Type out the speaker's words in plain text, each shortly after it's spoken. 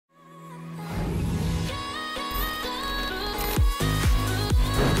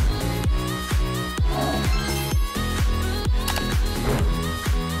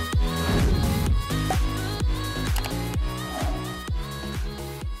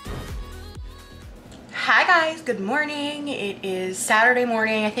guys, good morning. It is Saturday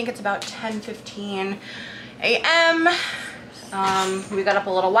morning. I think it's about 10:15 a.m. We got up a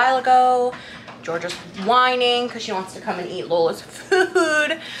little while ago. Georgia's whining because she wants to come and eat Lola's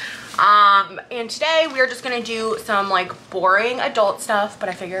food. And today we are just gonna do some like boring adult stuff, but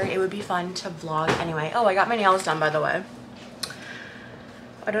I figured it would be fun to vlog anyway. Oh, I got my nails done, by the way.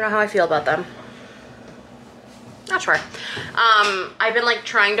 I don't know how I feel about them. Not sure. I've been like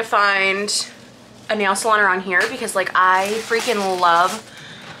trying to find a nail salon around here because like I freaking love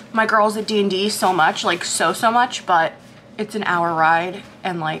my girls at D&D so much, like so much, but it's an hour ride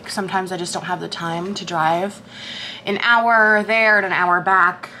and like sometimes I just don't have the time to drive an hour there and an hour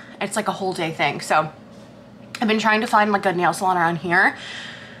back. It's like a whole day thing. So I've been trying to find like a nail salon around here.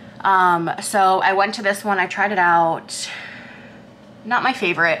 So I went to this one, I tried it out. Not my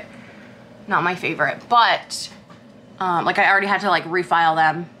favorite, but like I already had to like refile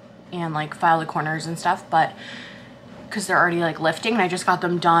them and like file the corners and stuff, but because they're already like lifting, and I just got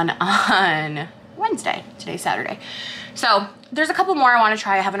them done on Wednesday. Today's Saturday. So there's a couple more I want to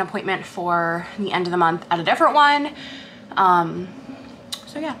try. I have an appointment for the end of the month at a different one.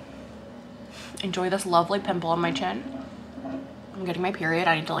 So yeah, enjoy this lovely pimple on my chin. I'm getting my period.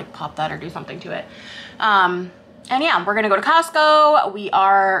 I need to like pop that or do something to it. And yeah, we're gonna go to Costco. We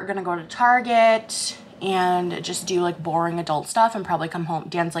are gonna go to Target and just do like boring adult stuff and probably come home.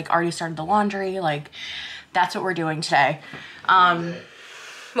 Dan's like already started the laundry. Like that's what we're doing today.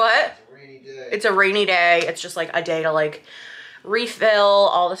 What? It's a rainy day. It's just like a day to like refill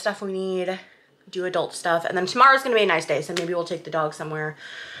all the stuff we need, do adult stuff. And then tomorrow's gonna be a nice day. So maybe we'll take the dog somewhere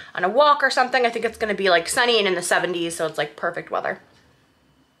on a walk or something. I think it's gonna be like sunny and in the 70s. So it's like perfect weather.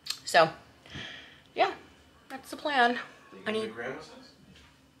 So yeah, that's the plan. I need.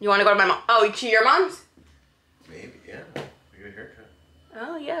 You want to go to my mom? Oh, to your mom's? Maybe, yeah. We get a haircut.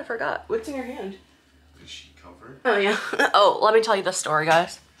 Oh yeah, I forgot. What's in your hand? Is she covered? Oh yeah. Oh, let me tell you this story,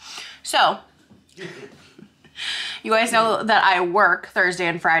 guys. So, you guys know that I work Thursday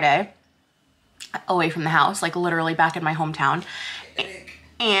and Friday away from the house, like literally back in my hometown.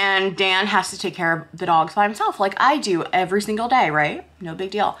 And Dan has to take care of the dogs by himself, like I do every single day, right? No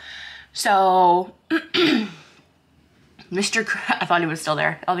big deal. So, Mr. I thought he was still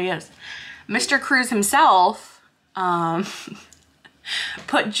there. Oh, he is. Mr. Cruz himself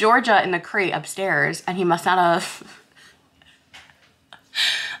put Georgia in the crate upstairs, and he must not have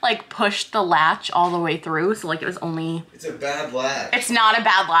like pushed the latch all the way through. So like it was only. It's a bad latch. It's not a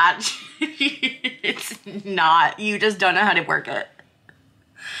bad latch. It's not. You just don't know how to work it.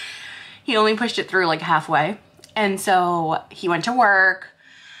 He only pushed it through like halfway, and so he went to work.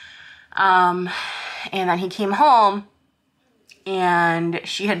 And then he came home. And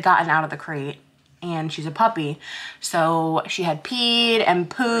she had gotten out of the crate, and she's a puppy. So she had peed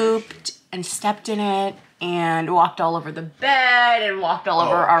and pooped and stepped in it and walked all over the bed and walked all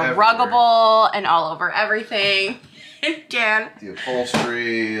over our everywhere. Ruggable and all over everything. And Dan. The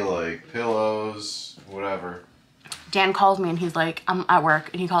upholstery, like pillows, whatever. Dan calls me and he's like, I'm at work,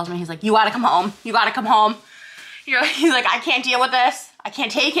 and he calls me and he's like, you gotta come home. You gotta come home. He's like, I can't deal with this. I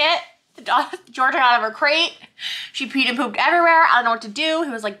can't take it. Georgia got out of her crate. She peed and pooped everywhere. I don't know what to do. He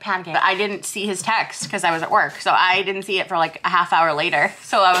was like panicking. But I didn't see his text because I was at work. So I didn't see it for like a half hour later.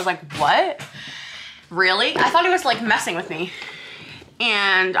 So I was like, what? Really? I thought he was like messing with me.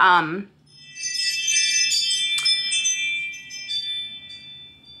 And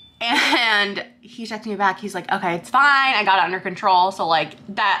he texted me back. He's like, okay, it's fine. I got it under control. So like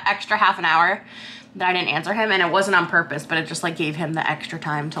that extra half an hour that I didn't answer him, and it wasn't on purpose, but it just like gave him the extra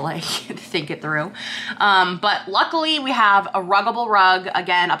time to like think it through. But luckily we have a ruggable rug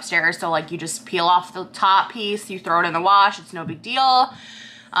again upstairs. So like you just peel off the top piece, you throw it in the wash. It's no big deal.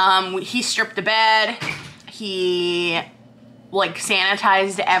 He stripped the bed. He like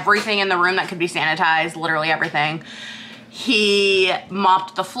sanitized everything in the room that could be sanitized, literally everything. He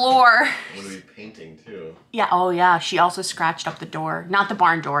mopped the floor. What are we painting too? Yeah, oh yeah, she also scratched up the door. Not the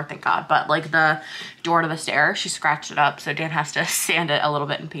barn door, thank God, but like the door to the stairs. She scratched it up, so Dan has to sand it a little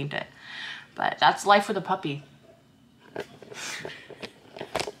bit and paint it. But that's life with a puppy.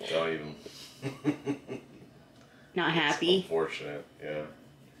 Don't even. Not happy? It's unfortunate, yeah.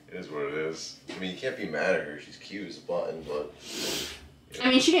 It is what it is. I mean, you can't be mad at her. She's cute as a button, but... You know. I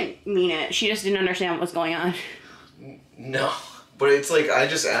mean, she didn't mean it. She just didn't understand what was going on. No, but it's like, I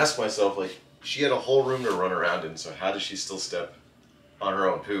just asked myself, like, she had a whole room to run around in, so how does she still step on her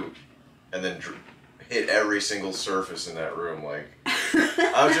own poop and then hit every single surface in that room? Like,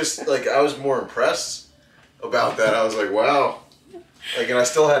 I was just, like, I was more impressed about that. I was like, wow. Like, and I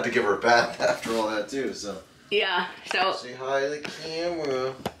still had to give her a bath after all that, too, so. Yeah, so. Say hi to the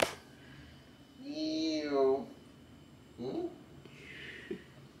camera. Ew.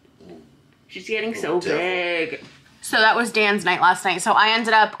 She's getting so big. So that was Dan's night last night. So I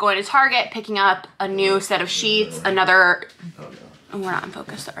ended up going to Target, picking up a new set of sheets, another, oh, we're not in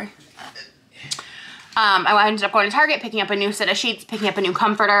focus, sorry. I ended up going to Target, picking up a new set of sheets, picking up a new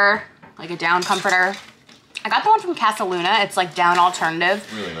comforter, like a down comforter. I got the one from Casa Luna. It's like down alternative.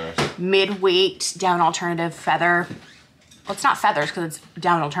 Really nice. Mid-weight down alternative feather. Well, it's not feathers because it's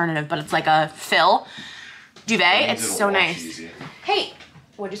down alternative, but it's like a fill duvet. It's so nice. Easy. Hey,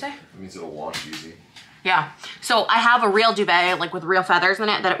 what'd you say? It means it'll wash easy. Yeah. So I have a real duvet, like with real feathers in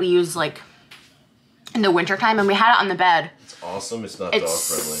it, that we use like in the winter time, and we had it on the bed. It's awesome. It's not dog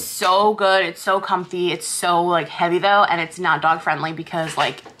friendly. It's so good. It's so comfy. It's so like heavy though, and it's not dog friendly because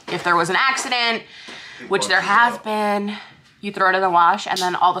like if there was an accident, which there has been, you throw it in the wash and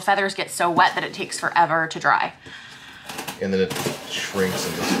then all the feathers get so wet that it takes forever to dry. And then it shrinks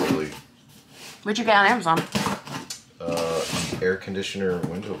into slowly. What'd you get on Amazon? Air conditioner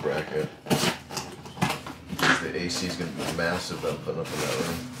window bracket. The AC is going to be massive that I'm putting up in that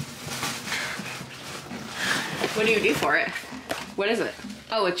room. What do you do for it? What is it?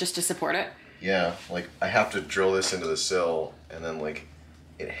 Oh, it's just to support it? Yeah, like I have to drill this into the sill and then like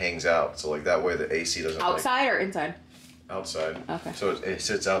it hangs out. So like that way the AC doesn't outside or inside? Outside. Okay. So it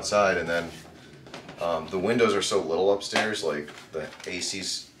sits outside and then the windows are so little upstairs, like the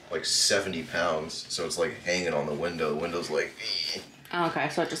AC's like 70 pounds. So it's like hanging on the window. The window's like... Oh, okay,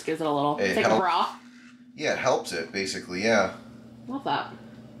 so it just gives it a little... It's like a bra? Yeah, it helps it basically, yeah. Love that.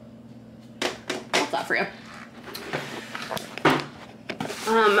 Love that for you.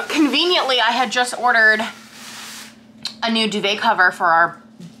 Conveniently, I had just ordered a new duvet cover for our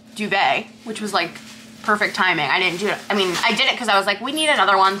duvet, which was like perfect timing. I didn't do it. I mean, I did it because I was like, we need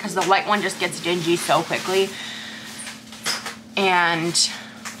another one because the white one just gets dingy so quickly. And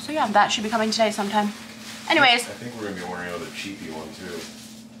so yeah, that should be coming today sometime. Anyways. I think we're going to be ordering another cheapy one too.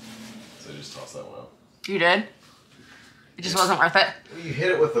 So I just tossed that one out. You did? It just wasn't worth it? Well, you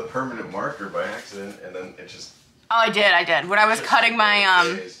hit it with a permanent marker by accident and then it just... Oh, I did. When I was cutting my,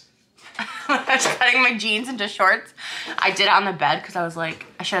 when I was cutting my jeans into shorts, I did it on the bed because I was like,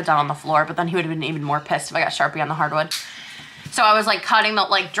 I should have done it on the floor, but then he would have been even more pissed if I got Sharpie on the hardwood. So I was like cutting the,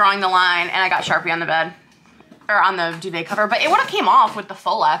 like drawing the line, and I got Sharpie on the bed, or on the duvet cover, but it would have came off with the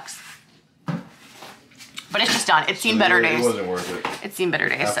full X. But it's just done. It's seen better days. It wasn't worth it. It's seen better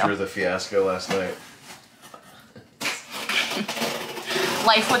days, After the fiasco last night.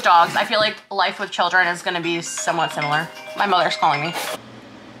 Life with dogs. I feel like life with children is going to be somewhat similar. My mother's calling me.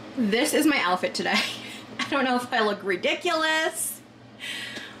 This is my outfit today. I don't know if I look ridiculous.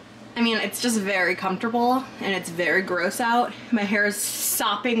 I mean, it's just very comfortable and it's very gross out. My hair is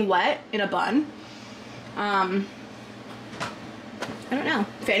sopping wet in a bun. I don't know.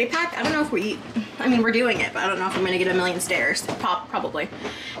 Fanny pack? I don't know if we eat. I mean, we're doing it, but I don't know if I'm gonna get a million stares. Probably.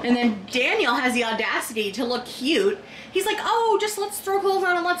 And then Daniel has the audacity to look cute. He's like, oh, just let's throw clothes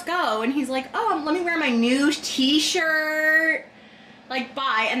on and let's go. And he's like, oh, let me wear my new t-shirt. Like,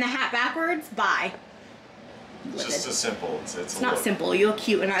 bye. And the hat backwards, bye. It's just as simple. It's not simple. You look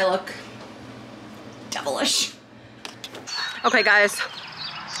cute and I look devilish. Okay, guys.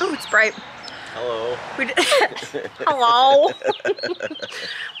 Oh, it's bright. Hello. Hello.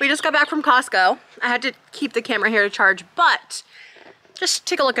 We just got back from Costco. I had to keep the camera here to charge, but just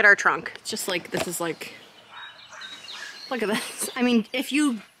take a look at our trunk. It's just like, this is like, look at this. I mean, if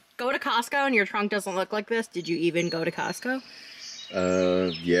you go to Costco and your trunk doesn't look like this, did you even go to Costco?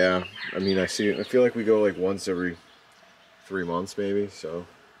 Yeah. I mean, I feel like we go like once every 3 months maybe, so.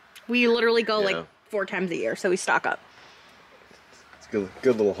 We literally go like 4 times a year, so we stock up. It's a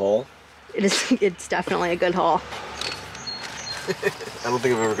good little haul. It's definitely a good haul. I don't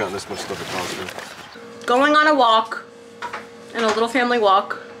think I've ever gotten this much stuff at Costco. Going on a walk, and a little family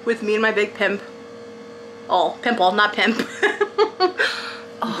walk with me and my big pimp. Oh, pimple, not pimp.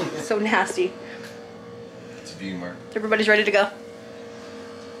 Oh, so nasty. It's a beauty mark. Everybody's ready to go.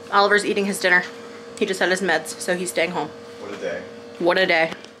 Oliver's eating his dinner. He just had his meds, so he's staying home. What a day. What a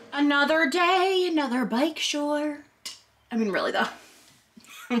day. Another day, another bike short. I mean, really though.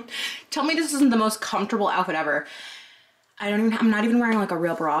 Tell me this isn't the most comfortable outfit ever. I'm not even wearing like a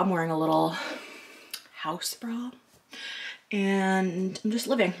real bra. I'm wearing a little house bra. And I'm just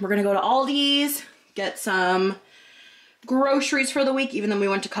living. We're gonna go to Aldi's, get some groceries for the week, even though we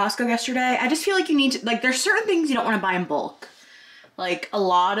went to Costco yesterday. I just feel like you need to, like, there's certain things you don't want to buy in bulk. Like a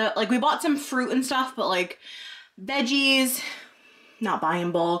lot of, like we bought some fruit and stuff, but like veggies, not buy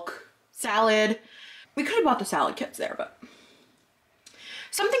in bulk. Salad. We could have bought the salad kits there, but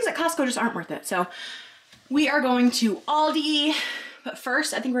some things at Costco just aren't worth it. So we are going to Aldi, but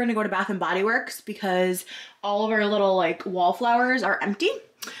first I think we're gonna go to Bath and Body Works because all of our little like wallflowers are empty.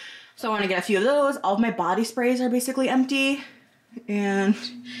 So I want to get a few of those. All of my body sprays are basically empty. And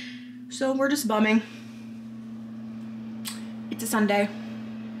so we're just bumming. It's a Sunday.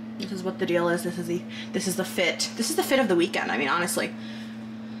 This is what the deal is. This is the fit. This is the fit of the weekend. I mean, honestly.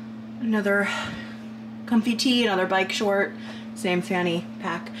 Another comfy tee, another bike short, same fanny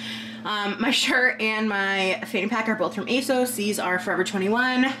pack. My shirt and my fanny pack are both from ASOS. These are Forever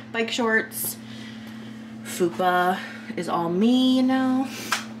 21 bike shorts. Fupa is all me, you know.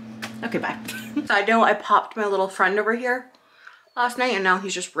 Okay, bye. Side note, I popped my little friend over here last night and now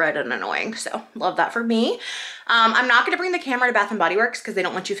he's just red and annoying, so love that for me. I'm not gonna bring the camera to Bath & Body Works because they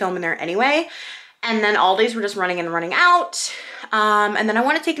don't let you film in there anyway. And then all days we're just running in and running out. And then I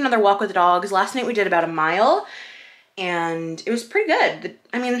want to take another walk with the dogs. Last night we did about a mile and it was pretty good.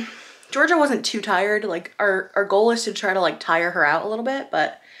 I mean, Georgia wasn't too tired. Like our goal is to try to like tire her out a little bit,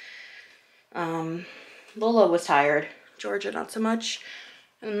 but Lola was tired. Georgia, not so much.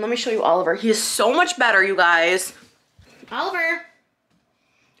 And let me show you Oliver. He is so much better, you guys. Oliver.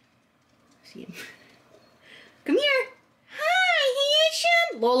 See him. Come here. Hi,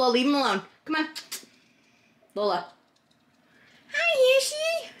 Hishi. Lola, leave him alone. Come on. Lola. Hi,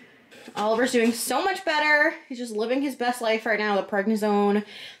 Hishi. Oliver's doing so much better. He's just living his best life right now. The prednisone,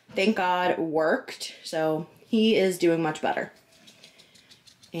 thank God, worked. So he is doing much better.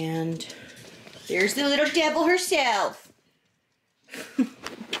 And there's the little devil herself.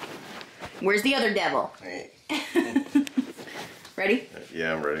 Where's the other devil? Hey. Ready?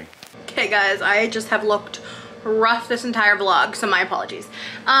 Yeah, I'm ready. Okay, guys, I just have looked rough this entire vlog, so my apologies.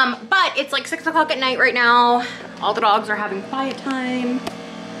 But it's like 6 o'clock at night right now. All the dogs are having quiet time.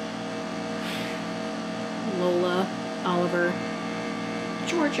 Lola, Oliver,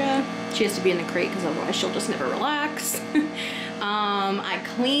 Georgia. She has to be in the crate because otherwise she'll just never relax. I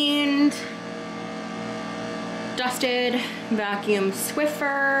cleaned, dusted, vacuumed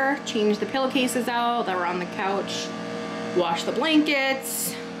Swiffer, changed the pillowcases out that were on the couch, washed the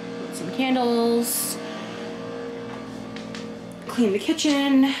blankets, lit some candles, cleaned the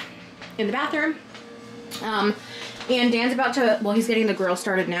kitchen and the bathroom. And Dan's about to, well, he's getting the grill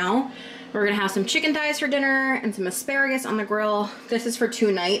started now. We're gonna have some chicken thighs for dinner and some asparagus on the grill. This is for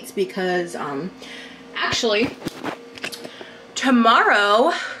 2 nights because actually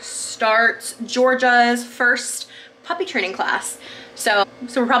tomorrow starts Georgia's first puppy training class. So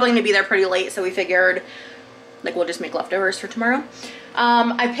we're probably gonna be there pretty late, so we figured like we'll just make leftovers for tomorrow.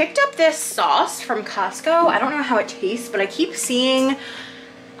 I picked up this sauce from Costco. I don't know how it tastes, but I keep seeing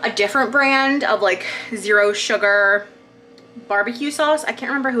a different brand of like 0 sugar barbecue sauce. I can't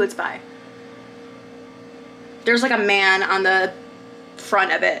remember who it's by. There's like a man on the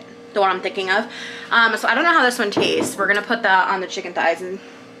front of it, the one I'm thinking of. So I don't know how this one tastes. We're gonna put that on the chicken thighs and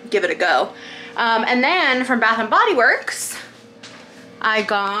give it a go. And then from Bath & Body Works, I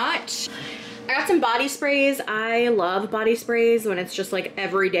got some body sprays. I love body sprays when it's just like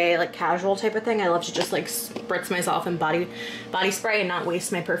everyday, like casual type of thing. I love to just like spritz myself in body spray and not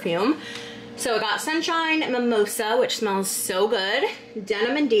waste my perfume. So I got Sunshine Mimosa, which smells so good.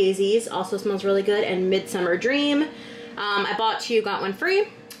 Denim and Daisies also smells really good. And Midsummer Dream. I bought 2, got 1 free.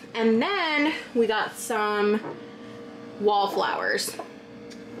 And then we got some wallflowers.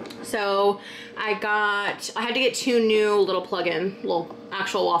 So I had to get 2 new little plug-in, little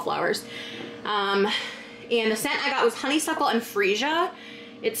actual wallflowers. And the scent I got was honeysuckle and freesia.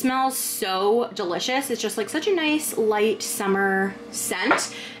 It smells so delicious. It's just like such a nice light summer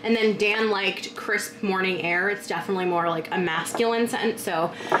scent. And then Dan liked crisp morning air. It's definitely more like a masculine scent.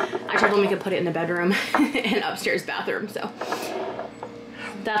 So I told him we could put it in the bedroom and upstairs bathroom. So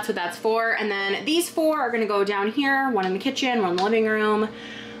that's what that's for. And then these 4 are gonna go down here. 1 in the kitchen, 1 in the living room,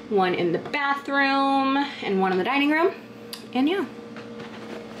 1 in the bathroom, and 1 in the dining room. And yeah.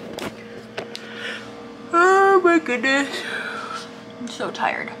 Oh my goodness. I'm so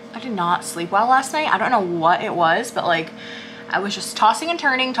tired. I did not sleep well last night. I don't know what it was, but like I was just tossing and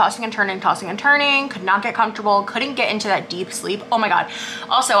turning, tossing and turning, tossing and turning, could not get comfortable, couldn't get into that deep sleep. Oh my God.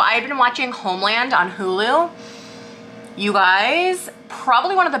 Also, I've been watching Homeland on Hulu. You guys,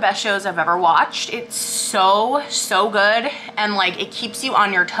 probably one of the best shows I've ever watched. It's so good. And like it keeps you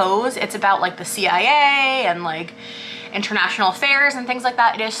on your toes. It's about like the CIA and like international affairs and things like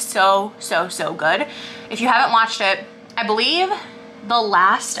that. It is so good. If you haven't watched it, I believe the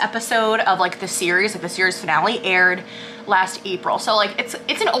last episode of like the series finale aired last April. So like it's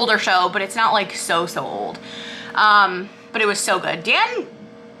an older show, but it's not like so old. But it was so good. Dan,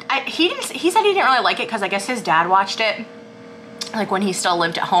 he said he didn't really like it because I guess his dad watched it like when he still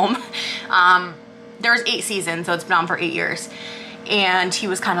lived at home. There's 8 seasons, so it's been on for 8 years. And he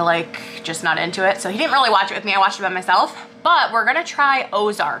was kind of like just not into it. So he didn't really watch it with me. I watched it by myself. But we're gonna try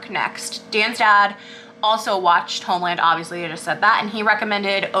Ozark next. Dan's dad also watched Homeland, obviously I just said that, and he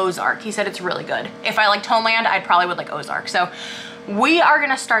recommended Ozark. He said it's really good. If I liked Homeland, I probably would like Ozark. So we are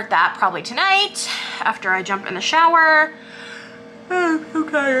gonna start that probably tonight after I jump in the shower. Oh, I'm so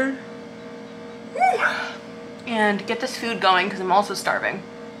tired. And get this food going because I'm also starving.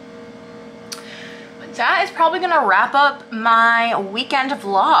 But that is probably gonna wrap up my weekend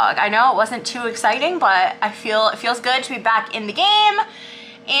vlog. I know it wasn't too exciting, but I feel it feels good to be back in the game.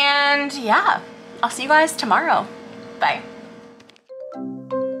 And yeah, I'll see you guys tomorrow. Bye.